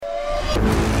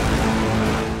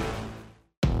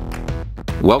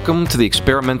Welcome to the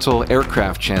Experimental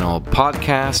Aircraft Channel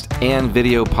podcast and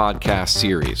video podcast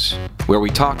series, where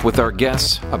we talk with our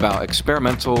guests about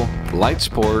experimental, light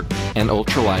sport, and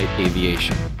ultralight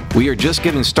aviation. We are just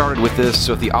getting started with this,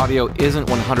 so if the audio isn't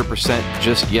 100%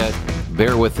 just yet,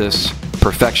 bear with us.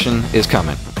 Perfection is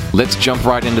coming. Let's jump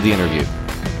right into the interview.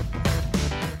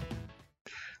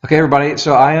 Okay, everybody,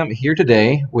 so I am here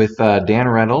today with Dan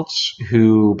Reynolds,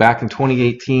 who back in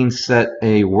 2018 set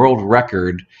a world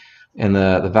record in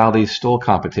the Valdez Stoll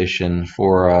competition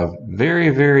for a very,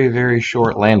 very, very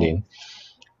short landing.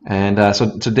 And so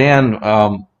Dan,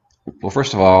 well,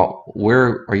 first of all,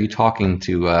 where are you talking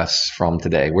to us from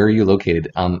today? Where are you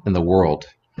located in the world?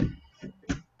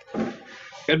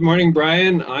 Good morning,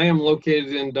 Brian. I am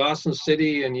located in Dawson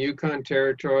City in Yukon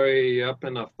Territory, up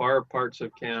in the far parts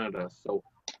of Canada. So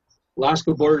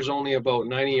Alaska border is only about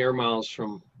 90 air miles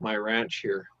from my ranch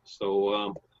here.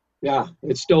 So yeah,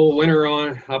 it's still winter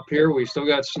on up here. We still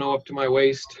got snow up to my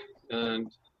waist, and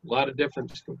a lot of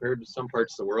difference compared to some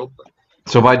parts of the world.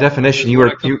 So by definition, you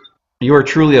are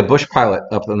truly a bush pilot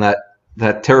up in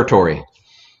that territory.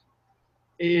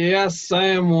 Yes, I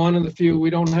am one of the few.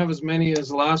 We don't have as many as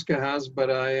Alaska has,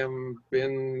 but I am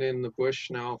been in the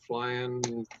bush now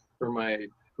flying for my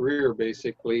career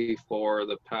basically for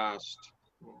the past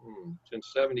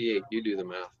since 78. You do the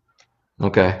math.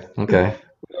 Okay.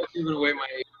 Without giving away my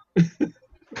age.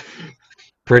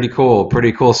 Pretty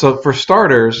cool. So for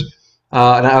starters,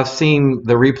 and I've seen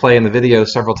the replay and the video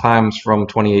several times from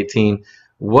 2018,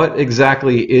 what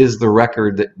exactly is the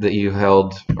record that you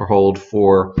held or hold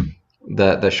for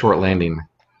the short landing?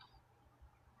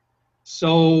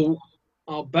 So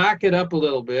I'll back it up a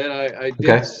little bit. I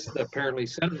did apparently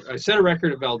set a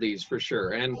record at Valdez for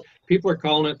sure, and people are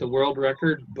calling it the world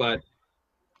record, but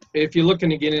if you look in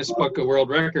the Guinness Book of World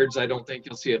Records, I don't think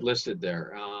you'll see it listed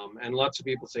there. And lots of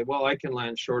people say, well, I can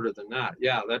land shorter than that.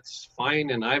 Yeah, that's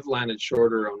fine, and I've landed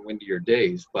shorter on windier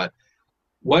days. But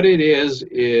what it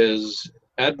is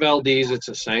at Valdez, it's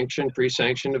a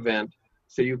pre-sanctioned event,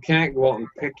 so you can't go out and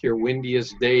pick your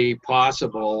windiest day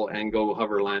possible and go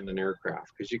hover land an aircraft,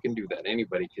 because you can do that.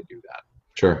 Anybody could do that.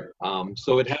 Sure.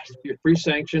 So it has to be a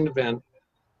pre-sanctioned event.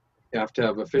 You have to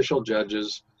have official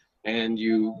judges. And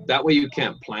that way you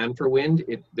can't plan for wind.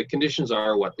 The conditions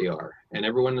are what they are, and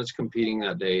everyone that's competing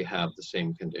that day have the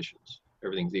same conditions.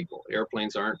 Everything's equal.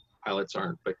 Airplanes aren't, pilots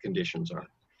aren't, but conditions are.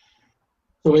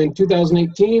 So in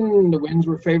 2018, the winds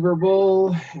were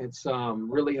favorable. It's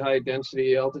really high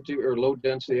density altitude, or low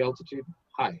density altitude,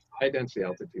 high density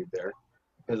altitude there,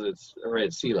 because it's right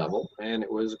at sea level, and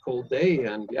it was a cold day,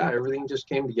 and yeah, everything just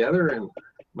came together, and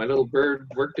my little bird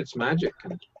worked its magic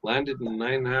and landed in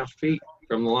 9.5 feet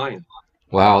from the line.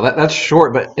 Wow, that's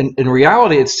short, but in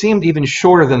reality, it seemed even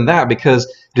shorter than that, because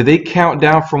do they count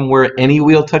down from where any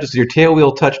wheel touches? So your tail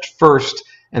wheel touched first,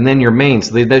 and then your main.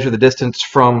 So they measure the distance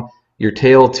from your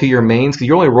tail to your mains, because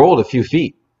you only rolled a few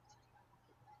feet.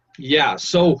 Yeah,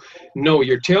 so no,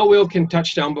 your tail wheel can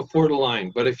touch down before the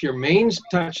line, but if your mains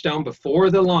touch down before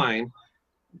the line,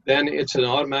 then it's an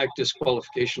automatic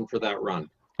disqualification for that run.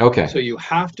 Okay. So you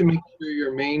have to make sure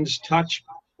your mains touch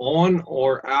on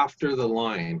or after the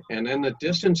line, and then the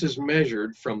distance is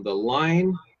measured from the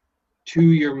line to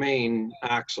your main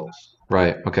axles.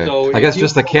 Right. Okay. So I guess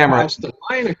just the camera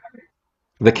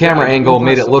angle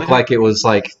made it look like it was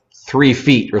like 3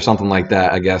 feet or something like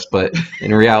that, I guess. But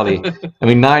in reality, I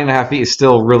mean, 9.5 feet is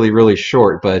still really, really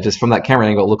short. But just from that camera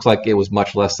angle, it looks like it was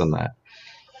much less than that.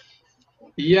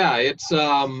 Yeah, it's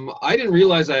I didn't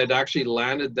realize I had actually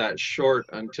landed that short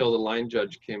until the line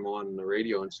judge came on the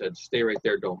radio and said, stay right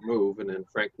there, don't move. And then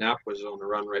Frank Knapp was on the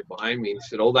run right behind me and he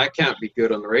said, oh, that can't be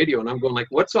good on the radio. And I'm going like,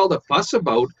 what's all the fuss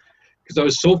about? Because I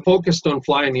was so focused on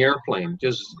flying the airplane,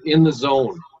 just in the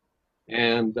zone.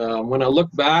 And when I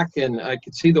looked back and I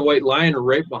could see the white line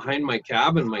right behind my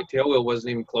cabin, my tail wheel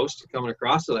wasn't even close to coming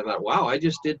across it. I thought, wow, I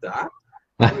just did that.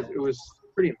 It was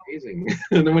pretty amazing.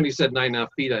 And then when he said 9.5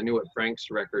 feet, I knew what Frank's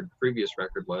previous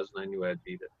record was, and I knew I'd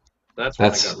beat it. That's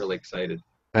when I got really excited.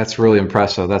 That's really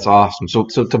impressive. That's awesome. So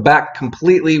to back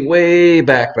completely way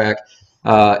back,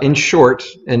 in short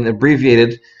and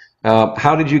abbreviated,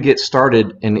 how did you get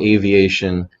started in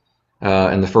aviation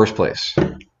in the first place?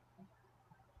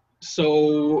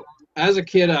 So as a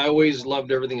kid, I always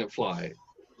loved everything that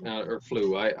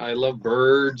flew. I loved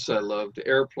birds, I loved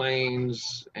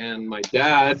airplanes, and my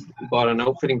dad bought an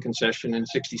outfitting concession in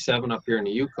 '67 up here in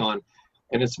the Yukon,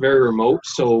 and it's very remote,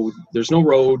 so there's no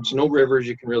roads, no rivers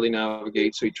you can really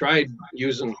navigate. So he tried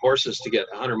using horses to get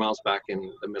 100 miles back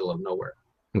in the middle of nowhere.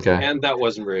 Okay. And that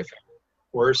wasn't very effective.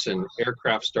 Horse and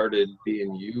aircraft started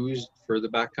being used for the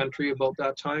backcountry about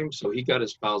that time, so he got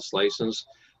his pilot's license.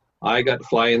 I got to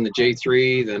fly in the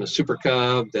J3, then a Super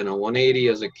Cub, then a 180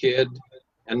 as a kid.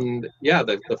 And yeah,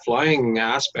 the flying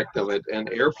aspect of it and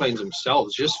airplanes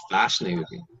themselves just fascinated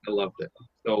me. I loved it.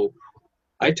 So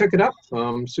I took it up.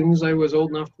 As soon as I was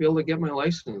old enough to be able to get my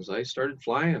license, I started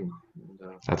flying. And,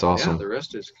 That's yeah, awesome. the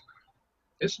rest is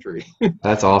history.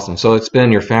 That's awesome. So it's been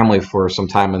in your family for some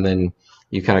time, and then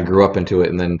you kind of grew up into it,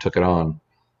 and then took it on.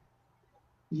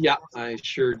 Yeah, I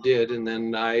sure did. And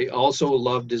then I also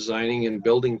love designing and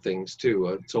building things too.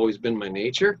 It's always been my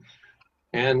nature.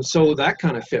 And so that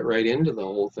kind of fit right into the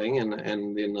whole thing. And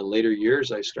in the later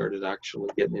years, I started actually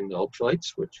getting into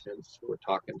ultralights, which is we're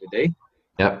talking today,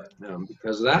 Yep.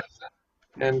 because of that.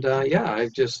 And yeah, I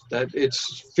just that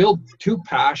it's filled two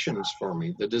passions for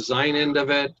me: the design end of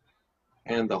it,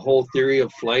 and the whole theory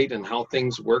of flight and how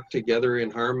things work together in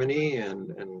harmony,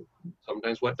 and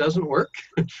sometimes what doesn't work.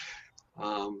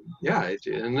 Yeah,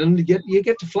 and then you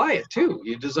get to fly it too.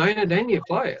 You design it and you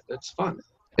fly it. That's fun.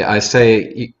 Yeah, I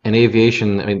say in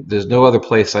aviation, I mean, there's no other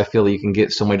place I feel that you can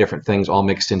get so many different things all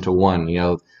mixed into one. You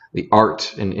know, the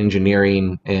art and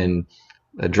engineering and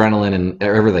adrenaline and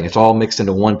everything. It's all mixed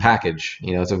into one package.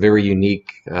 You know, it's a very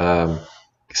unique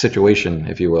situation,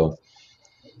 if you will.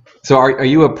 So, are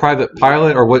you a private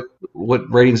pilot, or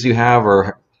what ratings do you have,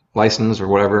 or license, or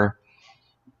whatever?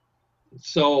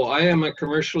 So I am a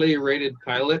commercially rated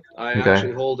pilot. I Okay.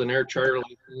 actually hold an air charter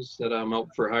license that I'm out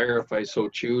for hire if I so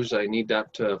choose. I need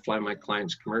that to fly my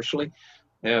clients commercially.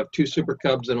 I have two Super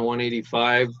Cubs and a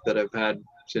 185 that I've had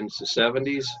since the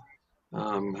 70s.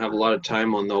 Have a lot of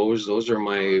time on those. Those are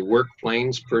my work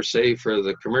planes per se for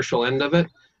the commercial end of it.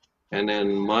 And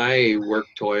then my work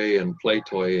toy and play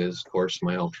toy is, of course,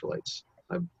 my ultralights.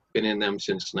 I've been in them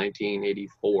since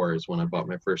 1984 is when I bought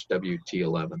my first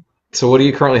WT11. So, what do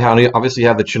you currently have? Obviously, you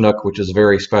have the Chinook, which is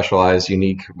very specialized,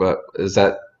 unique. But is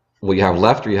that what you have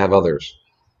left, or you have others?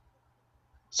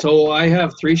 So I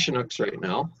have three Chinooks right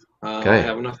now. I Okay.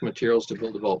 have enough materials to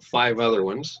build about five other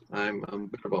ones. I'm a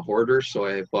bit of a hoarder, so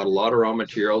I bought a lot of raw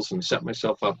materials and set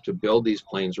myself up to build these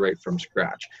planes right from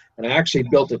scratch. And I actually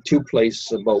built a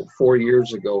two-place about 4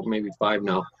 years ago, maybe five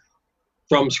now,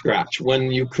 from scratch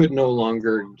when you could no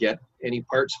longer get any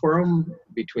parts for them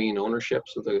between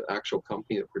ownerships of the actual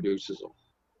company that produces them.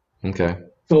 Okay.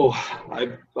 So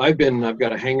I've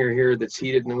got a hangar here that's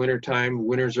heated in the wintertime.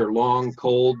 Winters are long,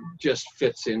 cold, just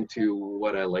fits into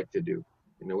what I like to do.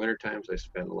 In the winter times I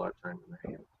spend a lot of time in the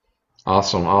hangar.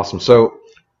 Awesome. Awesome. So,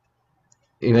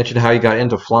 you mentioned how you got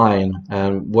into flying,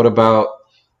 and what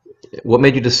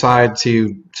made you decide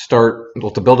to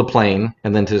to build a plane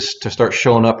and then to start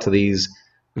showing up to these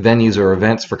venues or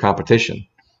events for competition?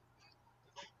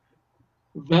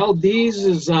 Valdez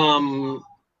is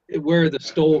where the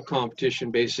STOL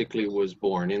competition basically was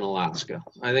born in Alaska.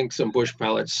 I think some bush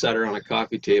pilots sat around a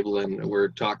coffee table and were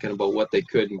talking about what they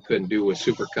could and couldn't do with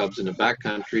Super Cubs in the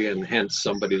backcountry, and hence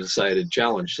somebody decided to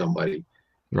challenge somebody.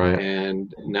 Right.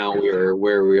 And now we're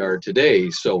where we are today.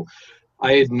 So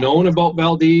I had known about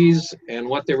Valdez and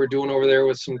what they were doing over there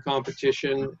with some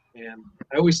competition, and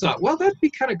I always thought, well, that'd be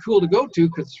kind of cool to go to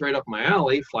because it's right up my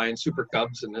alley, flying Super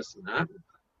Cubs and this and that.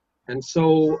 And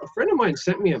so a friend of mine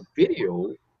sent me a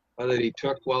video that he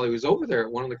took while he was over there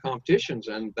at one of the competitions,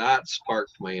 and that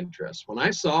sparked my interest. When I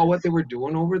saw what they were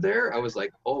doing over there, I was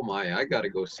like, oh my, I got to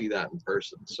go see that in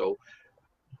person. So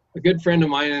a good friend of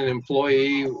mine, an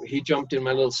employee, he jumped in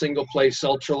my little single place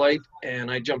ultralight, and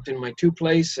I jumped in my two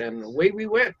place, and away we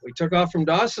went. We took off from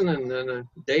Dawson, and then a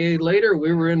day later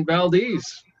we were in Valdez.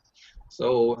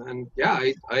 So, and yeah,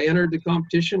 I entered the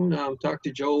competition, talked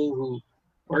to Joe, who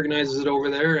organizes it over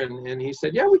there, and he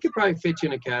said, yeah, we could probably fit you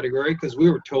in a category because we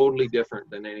were totally different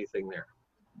than anything there.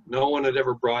 No one had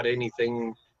ever brought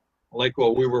anything like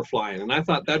what we were flying. And I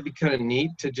thought that'd be kind of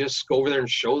neat to just go over there and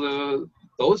show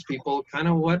those people kind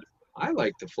of what I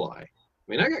like to fly. I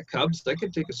mean, I got Cubs, I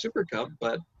could take a Super Cub,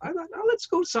 but I thought, no, let's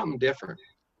go something different.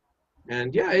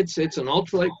 And yeah, it's an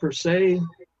ultralight per se,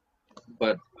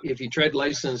 but if you tried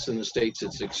license in the States,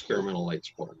 it's experimental light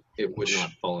sport. It would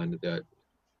not fall into that.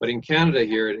 But in Canada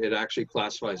here, it actually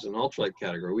classifies an ultralight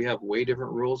category. We have way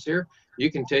different rules here.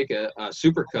 You can take a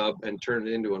Super Cub and turn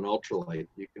it into an ultralight.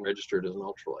 You can register it as an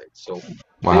ultralight. So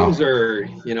Wow. things are,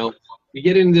 you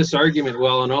get into this argument,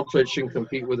 well, an ultralight shouldn't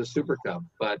compete with a Super Cub.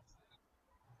 But,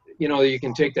 you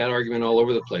can take that argument all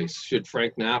over the place. Should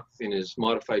Frank Knapp in his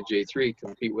modified J3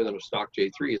 compete with a stock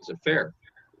J3? Is it fair?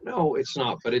 No, it's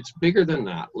not. But it's bigger than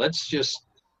that. Let's just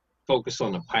focus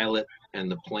on the pilot and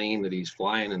the plane that he's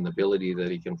flying and the ability that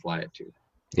he can fly it to.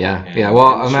 Yeah. Yeah. And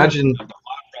Well, the Chinook have the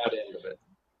hot rod end of it.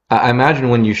 I imagine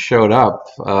when you showed up,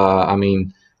 I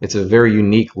mean, it's a very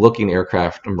unique looking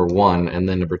aircraft, number one, and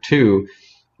then number two,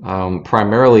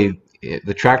 primarily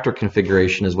the tractor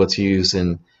configuration is what's used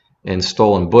in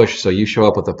Stolen Bush. So you show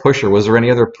up with a pusher. Was there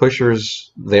any other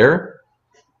pushers there?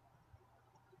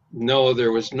 No,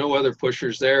 there was no other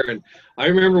pushers there. And I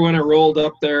remember when I rolled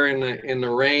up there in the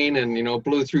rain and, you know,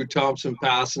 blew through Thompson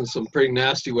Pass in some pretty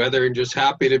nasty weather and just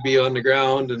happy to be on the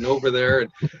ground and over there. And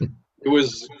it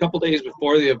was a couple days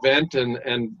before the event.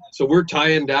 And so we're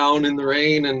tying down in the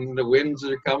rain and the winds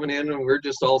are coming in and we're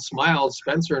just all smiles,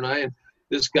 Spencer and I. And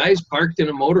this guy's parked in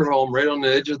a motorhome right on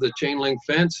the edge of the chain link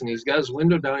fence and he's got his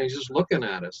window down. And he's just looking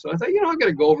at us. So I thought, you know, I got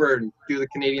to go over and do the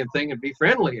Canadian thing and be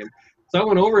friendly. And so I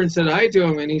went over and said hi to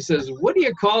him, and he says, "What do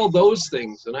you call those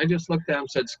things?" And I just looked at him and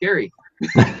said, "Scary."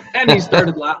 And he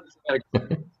started laughing.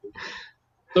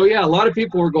 So yeah, a lot of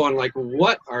people were going like,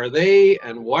 "What are they,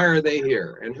 and why are they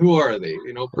here, and who are they?"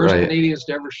 You know, first Right. Canadians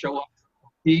to ever show up to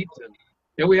compete. And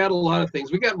yeah, we had a lot of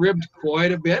things. We got ribbed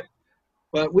quite a bit,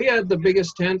 but we had the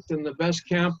biggest tent and the best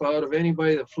camp out of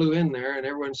anybody that flew in there. And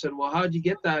everyone said, "Well, how'd you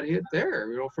get that hit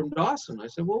there, you know, from Dawson?" I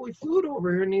said, "Well, we flew it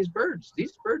over here in these birds.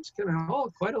 These birds can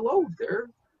haul quite a load there.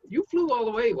 You flew all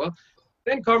the way." Well,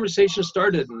 then conversation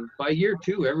started. And by year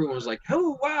 2, everyone was like,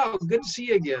 "Oh, wow, good to see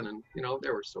you again." And, you know,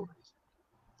 there were so many.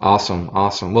 Awesome,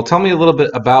 awesome. Well, tell me a little bit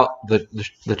about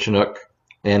the Chinook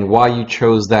and why you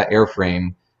chose that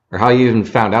airframe, or how you even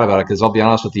found out about it. Because I'll be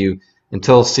honest with you,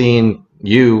 until seeing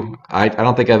you, I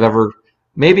don't think I've ever.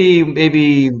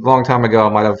 Maybe a long time ago I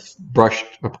might have brushed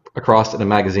across it in a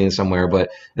magazine somewhere,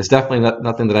 but it's definitely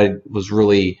nothing that I was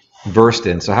really versed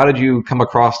in. So how did you come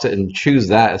across it and choose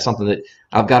that as something that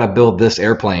I've got to build this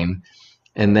airplane,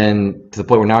 and then to the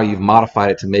point where now you've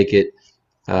modified it to make it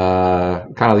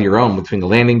kind of your own between the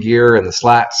landing gear and the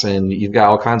slats, and you've got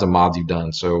all kinds of mods you've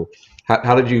done. So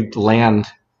how did you land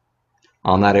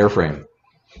on that airframe?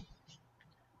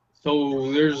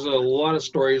 So there's a lot of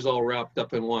stories all wrapped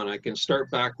up in one. I can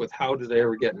start back with how did I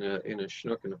ever get in a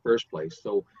Chinook in the first place.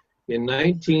 So in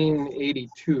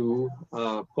 1982,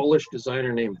 a Polish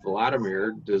designer named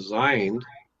Vladimir designed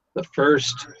the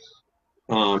first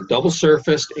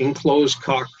double-surfaced enclosed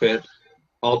cockpit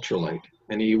ultralight,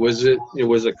 and it was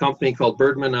a company called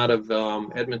Birdman out of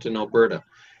Edmonton, Alberta.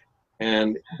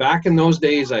 And back in those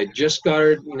days, I just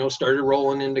started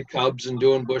rolling into Cubs and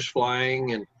doing bush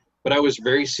flying, but I was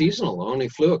very seasonal. I only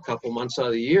flew a couple months out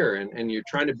of the year, and you're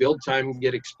trying to build time,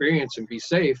 get experience, and be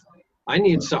safe. I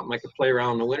needed something I could play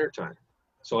around in the wintertime.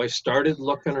 So I started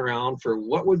looking around for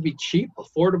what would be cheap,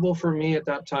 affordable for me at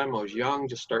that time. I was young,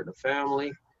 just starting a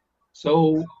family.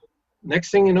 So next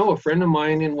thing you know, a friend of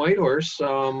mine in Whitehorse,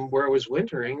 where I was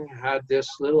wintering, had this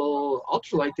little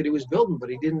ultralight that he was building, but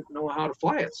he didn't know how to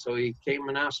fly it. So he came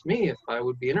and asked me if I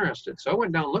would be interested. So I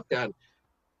went down and looked at it.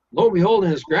 Lo and behold,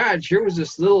 in his garage, here was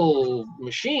this little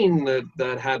machine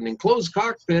that had an enclosed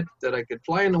cockpit that I could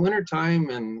fly in the wintertime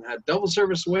and had double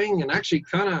surface wing and actually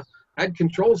kind of had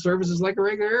control surfaces like a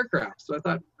regular aircraft. So I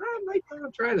thought, I might want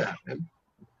to try that. And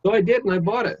so I did, and I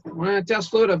bought it. When I test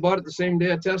flew it, I bought it the same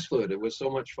day I test flew it. It was so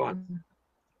much fun.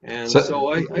 And so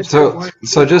I started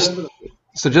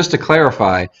So just to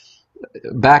clarify,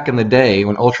 back in the day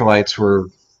when ultralights were,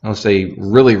 I'll say,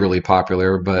 really, really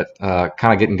popular, but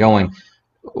kind of getting going,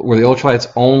 were the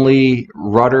ultralights only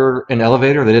rudder and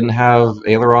elevator? They didn't have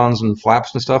ailerons and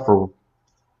flaps and stuff, or?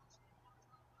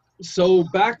 So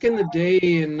back in the day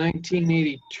in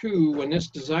 1982, when this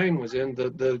design was in,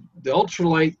 the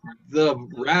ultralight, the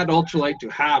rad ultralight to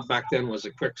have back then was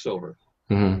a Quicksilver.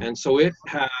 Mm-hmm. And so it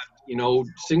had,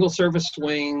 single surface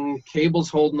wing, cables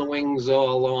holding the wings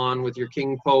all on with your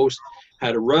king post,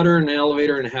 had a rudder and an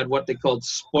elevator, and it had what they called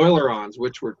spoilerons,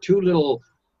 which were 2 little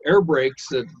air brakes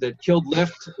that killed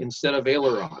lift instead of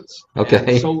ailerons. Okay.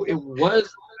 And so it was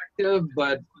effective,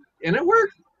 and it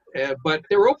worked. But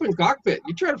they were open cockpit.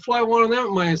 You try to fly one of them at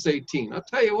minus 18. I'll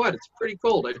tell you what, it's pretty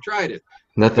cold. I tried it.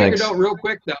 No Figured thanks. out real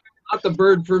quick that not the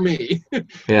bird for me.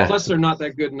 Yeah. Plus, they're not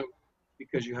that good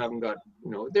because you haven't got,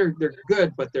 they're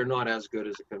good, but they're not as good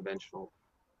as a conventional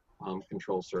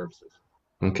control surfaces.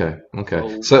 Okay.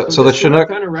 So the Chinook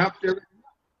kind of wrapped everything.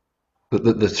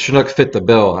 the Chinook fit the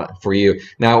bill for you.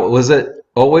 Now, was it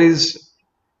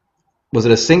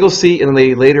a single seat and then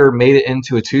they later made it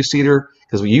into a 2-seater?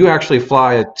 Because you actually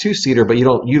fly a 2-seater, but you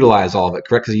don't utilize all of it,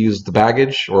 correct? Because you use the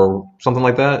baggage or something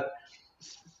like that?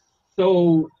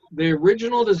 So the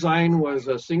original design was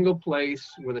a single place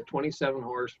with a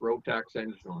 27-horse Rotax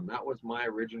engine on. That was my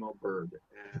original bird.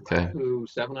 And Okay. I flew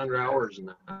 700 hours in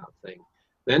that thing.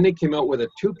 Then they came out with a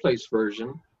 2-place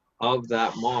version of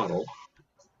that model.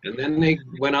 And then they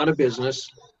went out of business.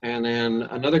 And then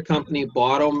another company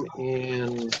bought them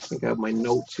in, I think I have my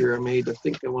notes here. I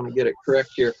think I want to get it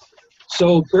correct here.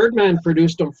 So Birdman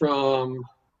produced them from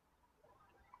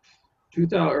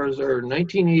 2000 or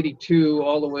 1982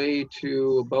 all the way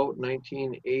to about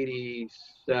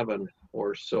 1987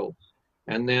 or so.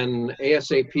 And then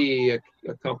ASAP,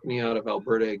 a company out of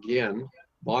Alberta again,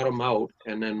 bought them out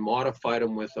and then modified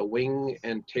them with a wing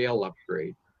and tail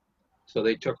upgrade. So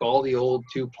they took all the old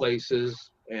two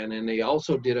places, and then they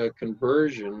also did a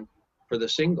conversion for the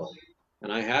single.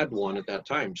 And I had one at that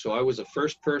time. So I was the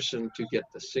first person to get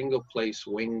the single place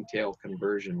wing tail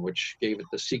conversion, which gave it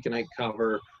the Seekonite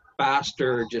cover,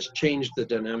 faster, just changed the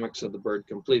dynamics of the bird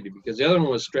completely, because the other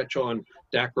one was stretch on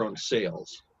Dacron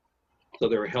sails. So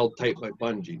they were held tight by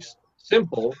bungees.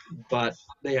 Simple, but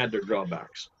they had their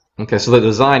drawbacks. Okay, so the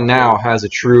design now has a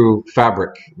true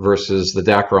fabric versus the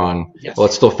Dacron. Yes. Well,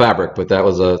 it's still fabric, but that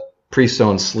was a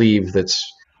pre-sewn sleeve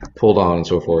that's pulled on and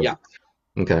so forth. Yeah.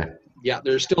 Okay. Yeah,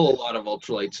 there's still a lot of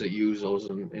ultralights that use those,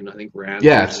 and I think Rand.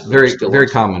 Yeah, it's very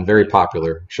common, very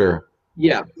popular. Sure.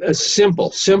 Yeah,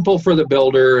 simple for the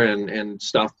builder and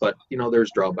stuff, but you know,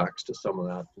 there's drawbacks to some of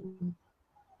that.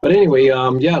 But anyway,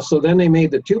 yeah, so then they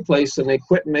made the two place and they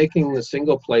quit making the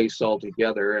single place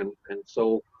altogether, and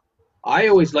so I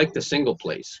always liked the single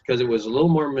place because it was a little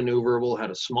more maneuverable, had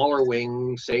a smaller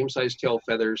wing, same size tail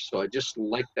feathers, so I just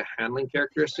liked the handling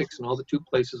characteristics. And all the two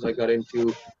places I got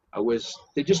into,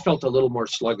 they just felt a little more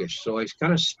sluggish, so I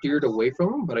kind of steered away from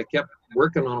them, but I kept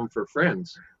working on them for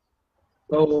friends.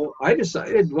 So I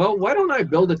decided, well, why don't I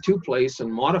build a two place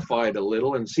and modify it a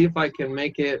little and see if I can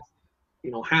make it,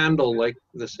 you know, handle like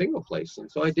the single place.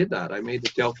 And so I did that. I made the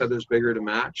tail feathers bigger to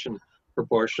match and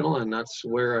proportional, and that's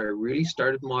where I really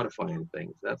started modifying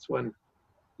things. That's when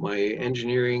my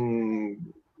engineering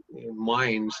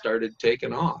mind started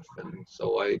taking off, and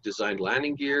so I designed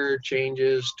landing gear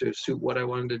changes to suit what I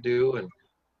wanted to do,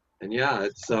 and yeah,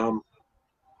 it's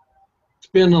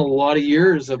been a lot of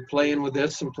years of playing with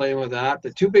this and playing with that.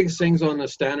 The two biggest things on the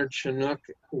standard Chinook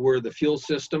were the fuel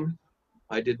system.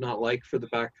 I did not like for the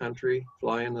backcountry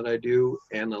flying that I do,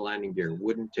 and the landing gear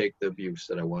wouldn't take the abuse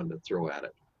that I wanted to throw at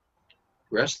it.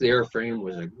 The rest of the airframe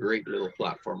was a great little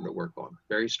platform to work on.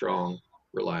 Very strong,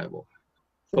 reliable.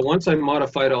 So once I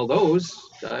modified all those,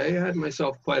 I had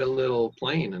myself quite a little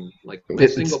plane. And like my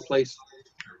single place,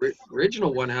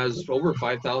 original one has over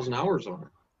 5,000 hours on it.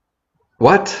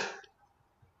 What?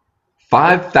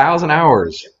 5,000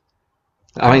 hours?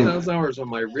 I mean, 5,000 hours on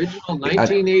my original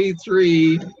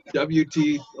 1983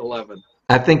 WT-11.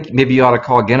 I think maybe you ought to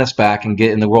call Guinness back and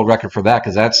get in the world record for that,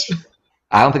 because I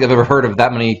don't think I've ever heard of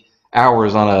that many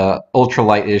hours on a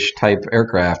ultralight-ish type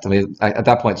aircraft. I mean, at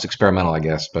that point it's experimental, I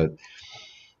guess,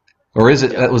 or is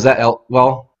it? Yeah. Was that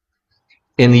well?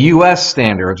 In the U.S.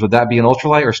 standards, would that be an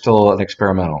ultralight or still an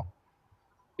experimental?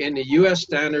 In the U.S.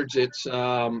 standards, it's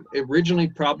originally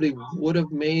probably would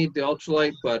have made the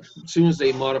ultralight, but as soon as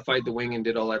they modified the wing and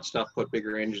did all that stuff, put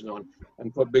bigger engines on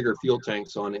and put bigger fuel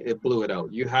tanks on it, it blew it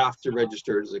out. You have to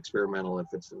register it as experimental if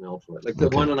it's an ultralight. Like the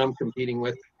one that I'm competing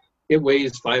with, it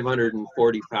weighs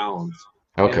 540 pounds.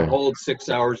 Okay. And it holds 6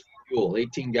 hours of fuel,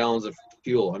 18 gallons of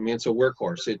fuel. I mean, it's a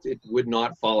workhorse. It would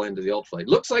not fall into the ultralight.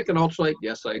 Looks like an ultralight,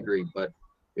 yes, I agree, but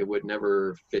it would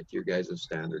never fit your guys'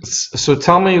 standards. So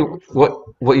tell me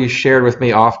what you shared with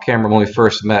me off camera when we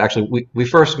first met. Actually, we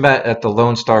first met at the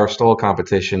Lone Star STOL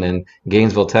competition in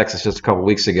Gainesville, Texas, just a couple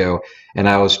weeks ago, and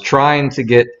I was trying to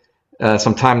get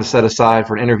some time to set aside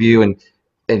for an interview, and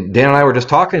Dan and I were just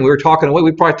talking. We were talking away.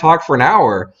 We probably talked for an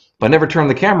hour, but I never turned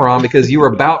the camera on because you were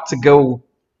about to go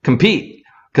compete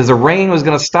because the rain was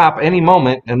going to stop any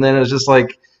moment, and then it was just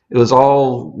like it was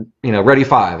all, you know, ready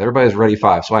five. Everybody's ready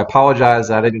five. So I apologize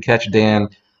that I didn't catch Dan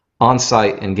on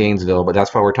site in Gainesville, but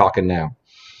that's why we're talking now.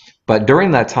 But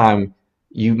during that time,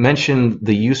 you mentioned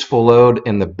the useful load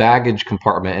in the baggage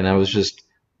compartment, and I was just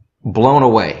blown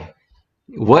away.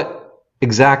 What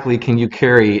exactly can you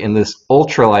carry in this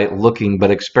ultralight looking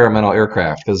but experimental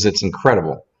aircraft? Because it's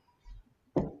incredible.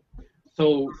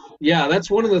 So yeah, that's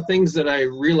one of the things that I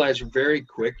realized very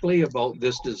quickly about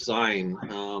this design.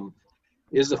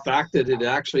 Is the fact that it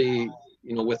actually,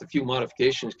 you know, with a few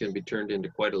modifications can be turned into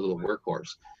quite a little workhorse.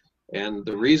 And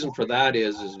the reason for that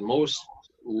is most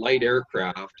light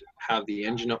aircraft have the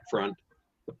engine up front.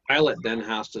 The pilot then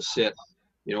has to sit,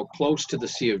 you know, close to the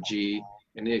CFG.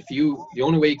 And the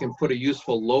only way you can put a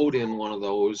useful load in one of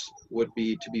those would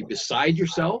be to be beside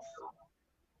yourself.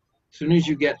 As soon as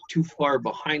you get too far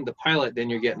behind the pilot, then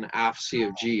you're getting aft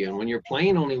CFG. And when your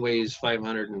plane only weighs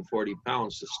 540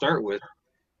 pounds to start with,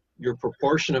 your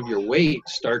proportion of your weight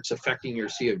starts affecting your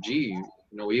CFG. You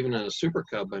know, even in a Super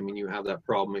Cub, I mean, you have that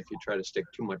problem if you try to stick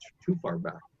too far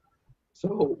back.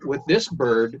 So with this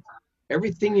bird,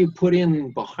 everything you put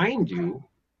in behind you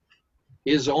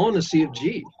is on a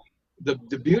CFG.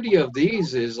 the beauty of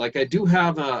these is, like, I do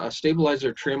have a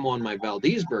stabilizer trim on my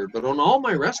Valdez bird, but on all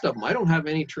my rest of them, I don't have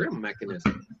any trim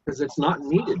mechanism because it's not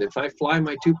needed. If I fly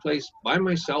my two-place by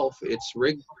myself, it's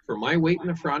rigged for my weight in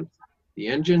the front. The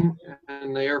engine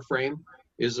and the airframe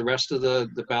is the rest of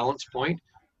the balance point.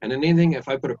 And anything, if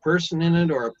I put a person in it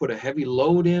or I put a heavy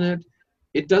load in it,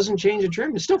 it doesn't change the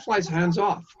trim. It still flies hands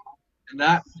off. And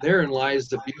that, therein lies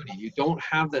the beauty. You don't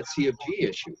have that CFG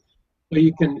issue. So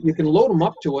you can load them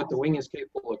up to what the wing is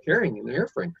capable of carrying in the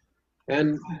airframe.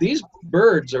 And these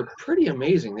birds are pretty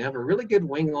amazing. They have a really good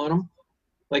wing on them.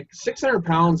 Like 600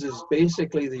 pounds is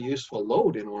basically the useful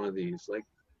load in one of these. Like,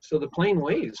 so the plane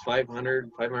weighs 500,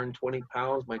 520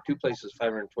 pounds. My two-place is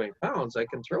 520 pounds. I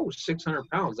can throw 600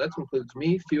 pounds. That includes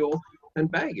me, fuel, and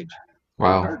baggage.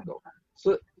 Wow. Cargo.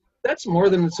 So that's more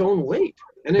than its own weight,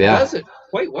 and it does it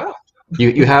quite well.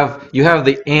 You have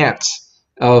the ant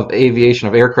of aviation,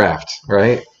 of aircraft,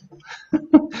 right?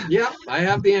 Yeah, I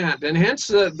have the ant, and hence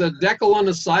the decal on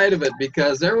the side of it,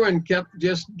 because everyone kept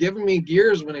just giving me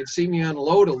gears when they'd see me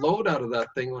unload a load out of that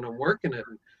thing when I'm working it.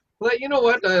 But you know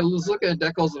what? I was looking at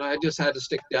decals, and I just had to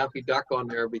stick Daffy Duck on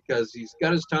there because he's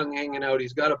got his tongue hanging out,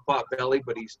 he's got a pot belly,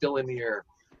 but he's still in the air.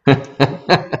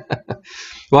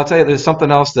 Well, I'll tell you, there's something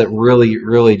else that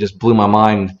really just blew my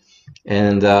mind,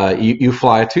 and you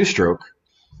fly a two-stroke.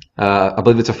 I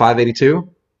believe it's a 582.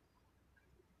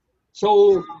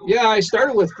 So yeah, I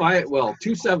started with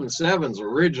 277s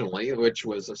originally, which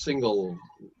was a single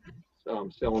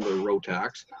cylinder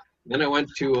Rotax. Then I went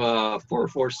to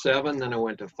 447. Then I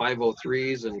went to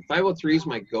 503s, and 503 is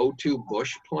my go-to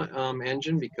bush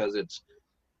engine because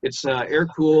it's air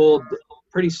cooled,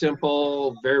 pretty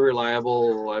simple, very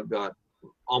reliable. I've got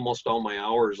almost all my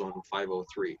hours on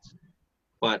 503s.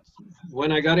 But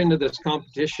when I got into this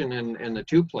competition and the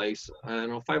two-place, I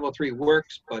know 503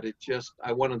 works, but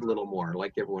I wanted a little more,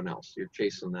 like everyone else. You're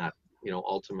chasing that,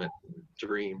 ultimate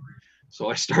dream. So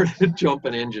I started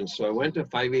jumping engines. So I went to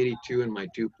 582 in my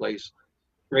two-place.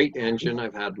 Great engine.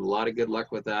 I've had a lot of good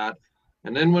luck with that.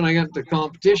 And then when I got to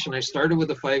competition, I started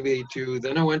with a 582,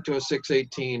 then I went to a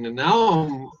 618, and now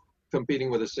I'm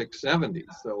competing with a 670.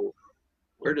 So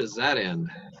where does that end?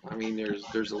 I mean,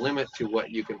 there's a limit to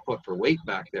what you can put for weight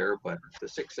back there, but the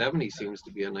 670 seems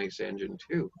to be a nice engine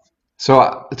too.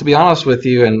 So to be honest with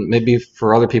you, and maybe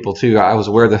for other people too, I was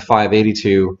aware of the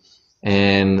 582,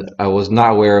 and I was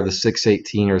not aware of the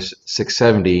 618 or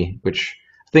 670, which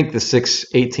I think the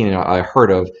 618 I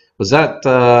heard of. Was that,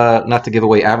 not to give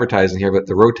away advertising here, but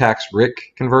the Rotax RIC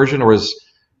conversion, or is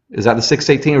that the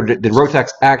 618, or did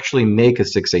Rotax actually make a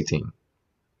 618?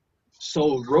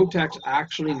 So Rotax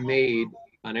actually made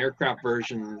an aircraft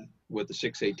version with the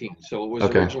 618. So it was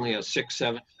originally a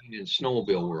 617 in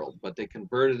snowmobile world, but they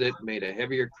converted it, made a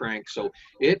heavier crank. So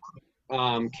it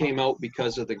came out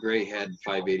because of the gray head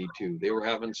 582. They were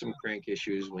having some crank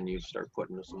issues when you start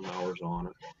putting some hours on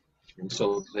it. And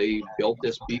so they built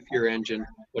this beefier engine,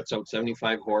 puts out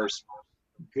 75 horse,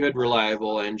 good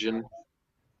reliable engine.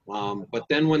 But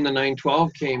then when the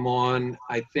 912 came on,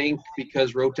 I think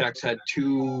because Rotax had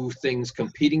two things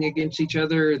competing against each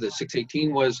other, the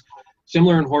 618 was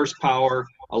similar in horsepower,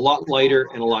 a lot lighter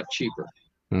and a lot cheaper.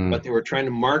 But they were trying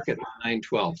to market the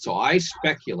 912. So I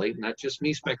speculate, not just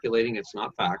me speculating, it's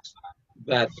not facts,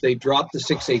 that they dropped the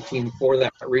 618 for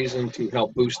that reason to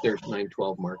help boost their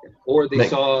 912 market. Or they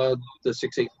saw the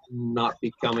 618 not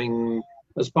becoming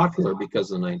as popular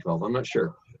because of the 912. I'm not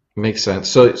sure. Makes sense.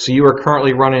 So you are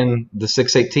currently running the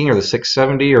 618 or the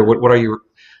 670, or what are you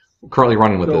currently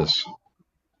running with this?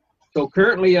 So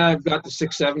currently I've got the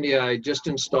 670. I just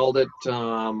installed it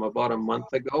about a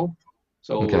month ago.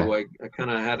 So I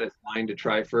kind of had it in mind to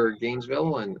try for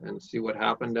Gainesville and see what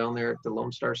happened down there at the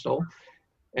Lone Star Stoll.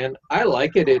 And I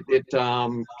like it. It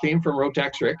came from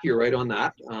Rotax RIC. You're right on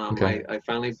that. I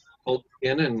finally pulled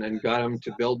in and got him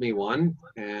to build me one.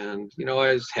 And,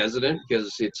 I was hesitant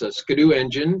because it's a Skidoo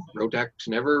engine. Rotax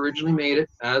never originally made it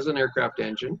as an aircraft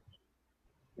engine.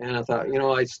 And I thought,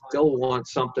 I still want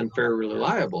something fairly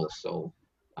reliable. So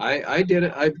I did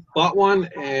it. I bought one,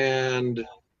 and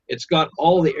it's got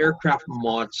all the aircraft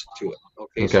mods to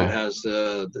it. So it has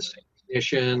the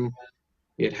ignition.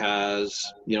 It has,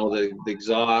 the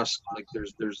exhaust. Like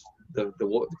there's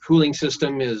the cooling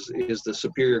system is the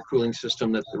superior cooling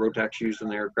system that the Rotax used in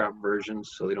the aircraft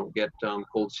versions, so they don't get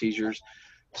cold seizures.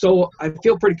 So I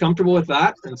feel pretty comfortable with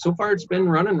that, and so far it's been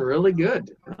running really good.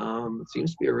 It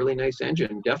seems to be a really nice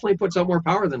engine. Definitely puts out more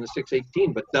power than the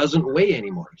 618, but doesn't weigh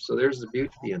anymore. So there's the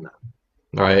beauty in that.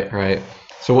 Right.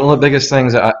 So one of the biggest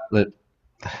things that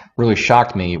really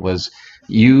shocked me was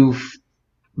you've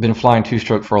been flying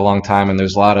two-stroke for a long time, and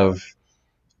there's a lot of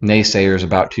naysayers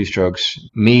about two strokes.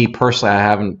 Me personally, I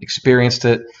haven't experienced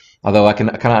it, although I can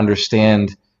kind of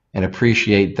understand and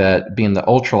appreciate that being the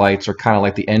ultralights are kind of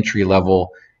like the entry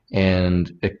level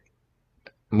and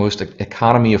most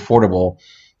economy affordable,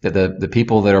 that the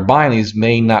people that are buying these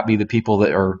may not be the people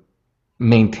that are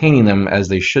maintaining them as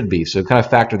they should be. So kind of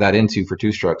factor that into for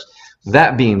two strokes.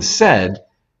 That being said,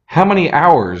 how many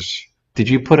hours did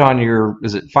you put on your,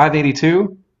 is it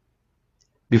 582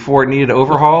 before it needed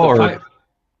overhaul, or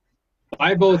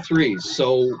 503?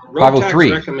 So Rotax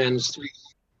 503? recommends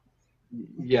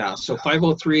yeah, so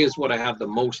 503 is what I have the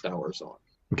most hours on.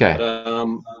 Okay.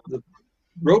 The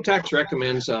Rotax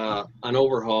recommends an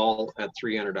overhaul at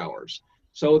 300 hours.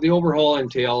 So the overhaul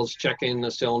entails checking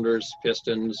the cylinders,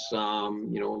 pistons, reboring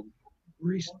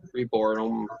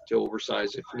them to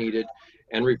oversize if needed,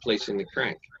 and replacing the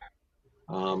crank.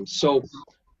 So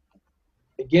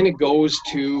again, it goes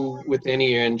to with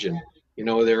any engine.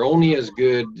 They're only as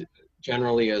good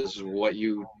generally as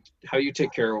how you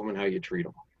take care of them and how you treat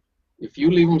them. If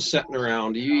you leave them sitting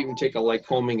around, you even take a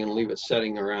Lycoming and leave it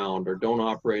setting around, or don't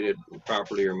operate it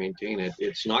properly or maintain it,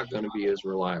 it's not going to be as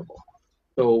reliable.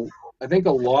 So I think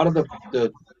a lot of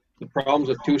the problems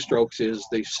with two strokes is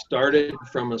they started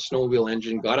from a snowmobile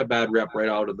engine, got a bad rep right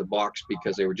out of the box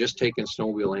because they were just taking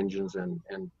snowmobile engines and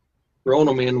throwing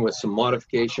them in with some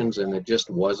modifications, and it just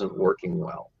wasn't working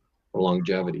well for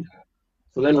longevity.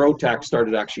 So then Rotax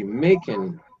started actually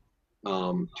making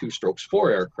two strokes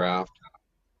for aircraft.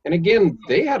 And again,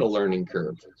 they had a learning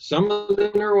curve. Some of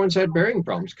the newer ones had bearing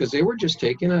problems because they were just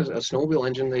taking a snowmobile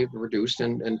engine they've reduced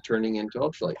and turning into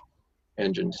ultralight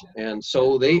engines. And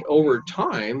so over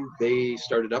time, they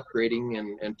started upgrading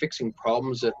and fixing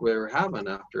problems that we were having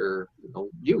after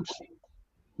use.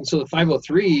 And so the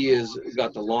 503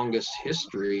 got the longest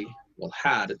history,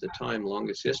 had at the time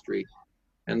longest history.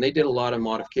 And they did a lot of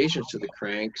modifications to the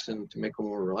cranks and to make them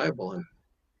more reliable. And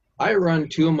I run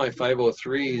two of my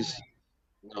 503s.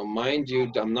 Now, mind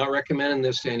you, I'm not recommending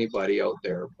this to anybody out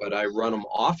there, but I run them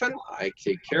often. I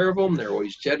take care of them. They're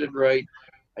always jetted right.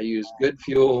 I use good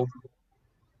fuel.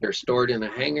 They're stored in a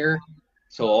hangar.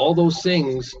 So all those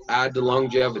things add to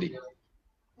longevity.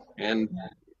 And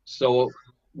so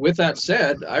with that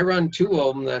said, I run two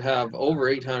of them that have over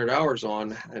 800 hours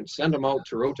on and send them out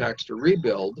to Rotax to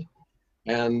rebuild.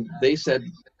 And they said,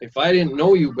 if I didn't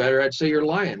know you better, I'd say you're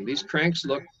lying. These cranks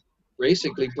look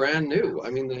basically brand new. I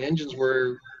mean, the engines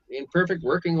were in perfect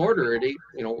working order at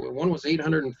one was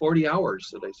 840 hours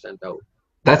that I sent out.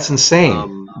 That's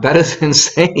insane. That is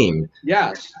insane.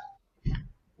 Yes.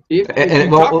 If you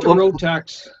talk to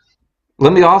Rotax.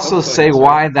 Let me also say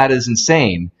why that is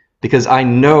insane, because I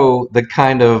know the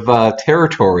kind of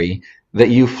territory that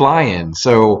you fly in.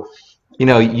 So,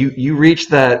 you reach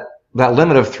that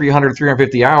limit of 300,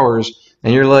 350 hours,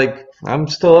 and you're like, I'm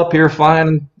still up here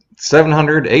flying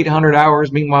 700, 800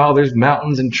 hours. Meanwhile, there's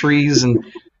mountains and trees, and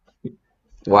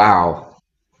wow,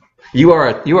 you are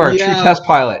a true test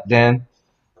pilot, Dan.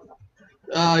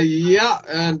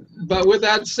 Yeah, but with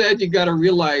that said, you got to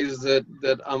realize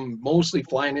that I'm mostly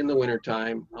flying in the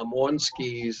wintertime. I'm on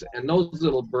skis, and those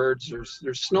little birds,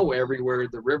 there's snow everywhere.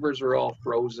 The rivers are all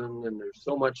frozen, and there's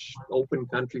so much open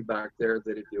country back there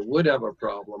that if you would have a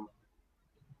problem,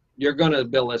 you're going to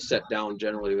be able to set down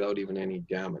generally without even any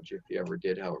damage if you ever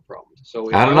did have a problem. So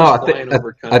if I don't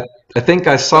know. I think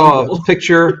I saw a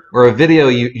picture or a video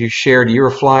you shared. You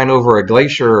were flying over a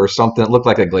glacier or something that looked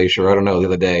like a glacier. I don't know, the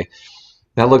other day.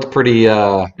 That looked pretty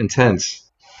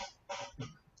intense.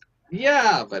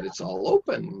 Yeah, but it's all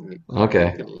open.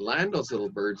 Okay. You can land those little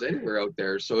birds anywhere out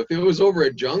there. So if it was over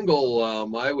a jungle,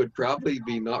 I would probably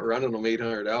be not running them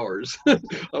 800 hours. I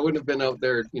wouldn't have been out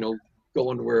there,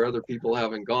 going to where other people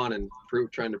haven't gone and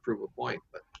trying to prove a point.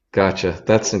 But gotcha.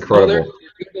 That's incredible.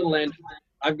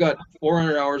 I've got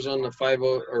 400 hours on the 50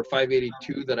 or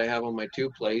 582 that I have on my two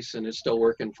place, and it's still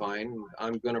working fine.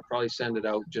 I'm going to probably send it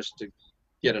out just to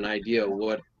get an idea of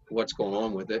what's going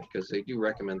on with it, because they do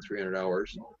recommend 300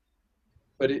 hours.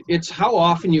 But it's how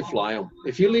often you fly them.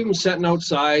 If you leave them sitting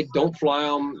outside, don't fly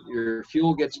them. Your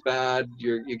fuel gets bad.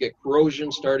 You get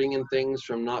corrosion starting in things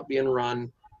from not being run.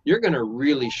 You're going to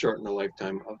really shorten the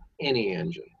lifetime of any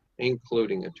engine,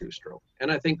 including a two-stroke.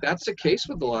 And I think that's the case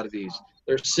with a lot of these.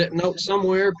 They're sitting out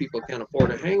somewhere. People can't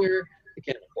afford a hangar. They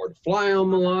can't afford to fly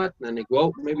them a lot. And then they go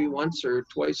out maybe once or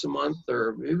twice a month,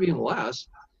 or maybe even less,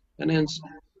 and then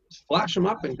flash them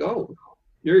up and go.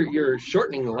 You're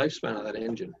shortening the lifespan of that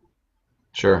engine.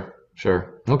 Sure.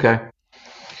 Okay.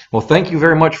 Well, thank you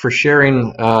very much for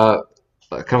sharing kind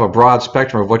of a broad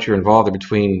spectrum of what you're involved in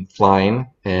between flying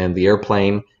and the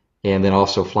airplane, and then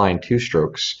also flying two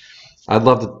strokes. I'd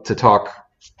love to talk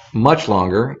much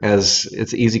longer, as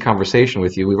it's an easy conversation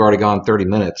with you. We've already gone 30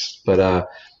 minutes, but I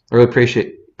really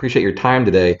appreciate your time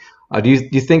today. Do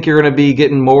you think you're going to be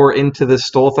getting more into this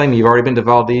Stoll thing? You've already been to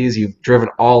Valdez. You've driven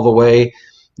all the way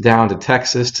down to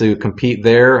Texas to compete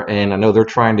there, and I know they're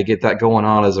trying to get that going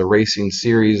on as a racing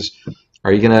series.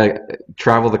 Are you going to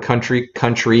travel the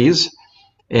countries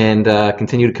and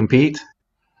continue to compete?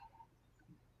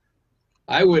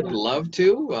 I would love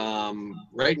to.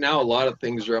 Right now, a lot of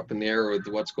things are up in the air with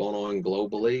what's going on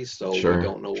globally, so Sure, we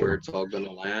don't know sure. where it's all going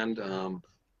to land.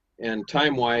 And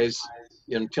time-wise,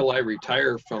 until I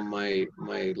retire from my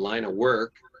line of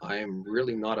work, I am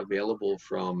really not available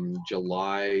from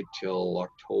July till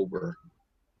October,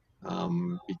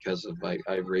 because of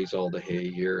I raise all the hay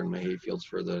here in my hay fields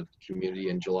for the community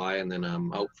in July, and then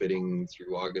I'm outfitting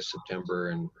through August, September,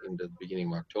 and into the beginning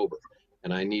of October,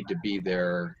 and I need to be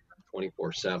there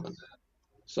 24/7.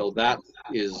 So that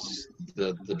is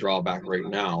the drawback right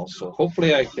now. So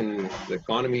hopefully the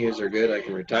economies are good, I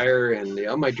can retire. And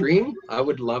my dream, I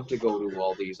would love to go to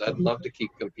all these. I'd love to keep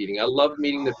competing. I love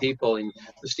meeting the people, and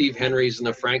the Steve Henrys and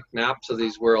the Frank Knapps of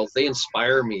these worlds. They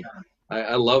inspire me.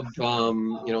 I love,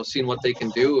 seeing what they can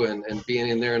do, and being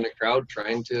in there in the crowd,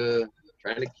 trying to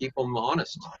keep them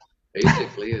honest,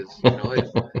 basically, is,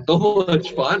 it's so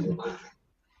much fun.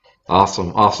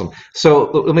 Awesome.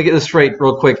 So let me get this straight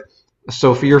real quick.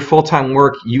 So for your full-time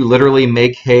work, you literally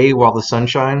make hay while the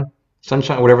sunshine,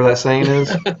 whatever that saying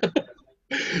is?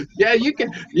 Yeah, you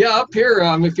can. Yeah, up here,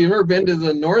 if you've ever been to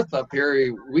the north up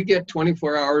here, we get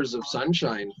 24 hours of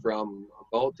sunshine from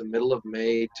about the middle of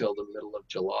May till the middle of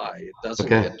July. It doesn't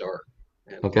get dark.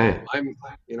 And Okay.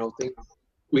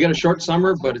 We got a short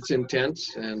summer, but it's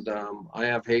intense. And I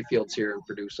have hay fields here and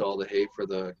produce all the hay for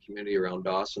the community around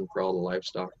Dawson for all the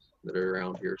livestock that are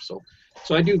around here. So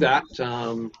I do that.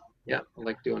 Yeah, I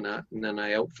like doing that. And then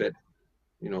I outfit,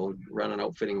 run an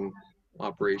outfitting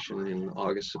operation in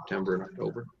August, September, and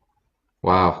October.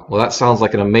 Wow. Well, that sounds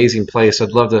like an amazing place.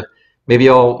 I'd love to. Maybe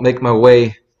I'll make my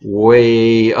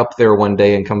way up there one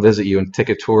day and come visit you and take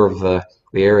a tour of the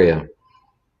area.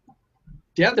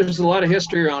 Yeah, there's a lot of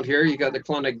history around here. You got the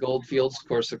Klondike Gold Fields, of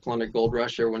course, the Klondike Gold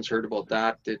Rush. Everyone's heard about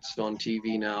that. It's on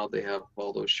TV now. They have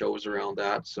all those shows around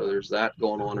that. So there's that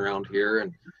going on around here,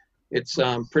 and it's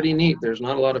pretty neat. There's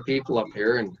not a lot of people up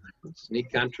here, and it's a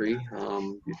neat country.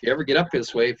 If you ever get up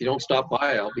this way, if you don't stop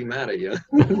by, I'll be mad at you.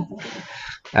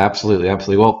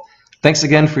 Absolutely. Well, thanks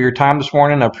again for your time this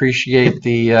morning. I appreciate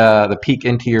the peek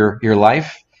into your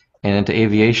life and into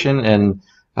aviation, and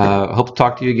hope to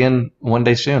talk to you again one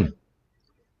day soon.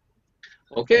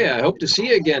 Okay, I hope to see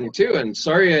you again too. And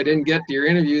sorry I didn't get to your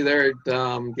interview there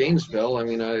at Gainesville. I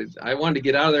mean, I wanted to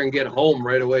get out of there and get home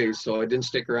right away, so I didn't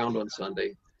stick around on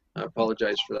Sunday. I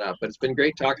apologize for that. But it's been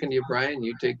great talking to you, Brian.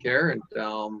 You take care, and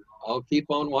I'll keep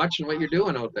on watching what you're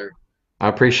doing out there. I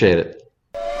appreciate it.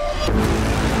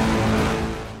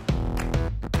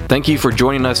 Thank you for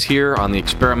joining us here on the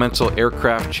Experimental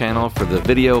Aircraft channel for the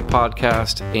video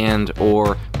podcast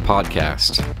and/or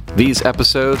podcast. These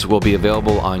episodes will be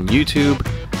available on YouTube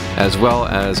as well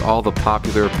as all the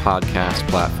popular podcast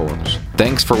platforms.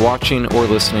 Thanks for watching or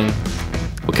listening.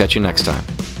 We'll catch you next time.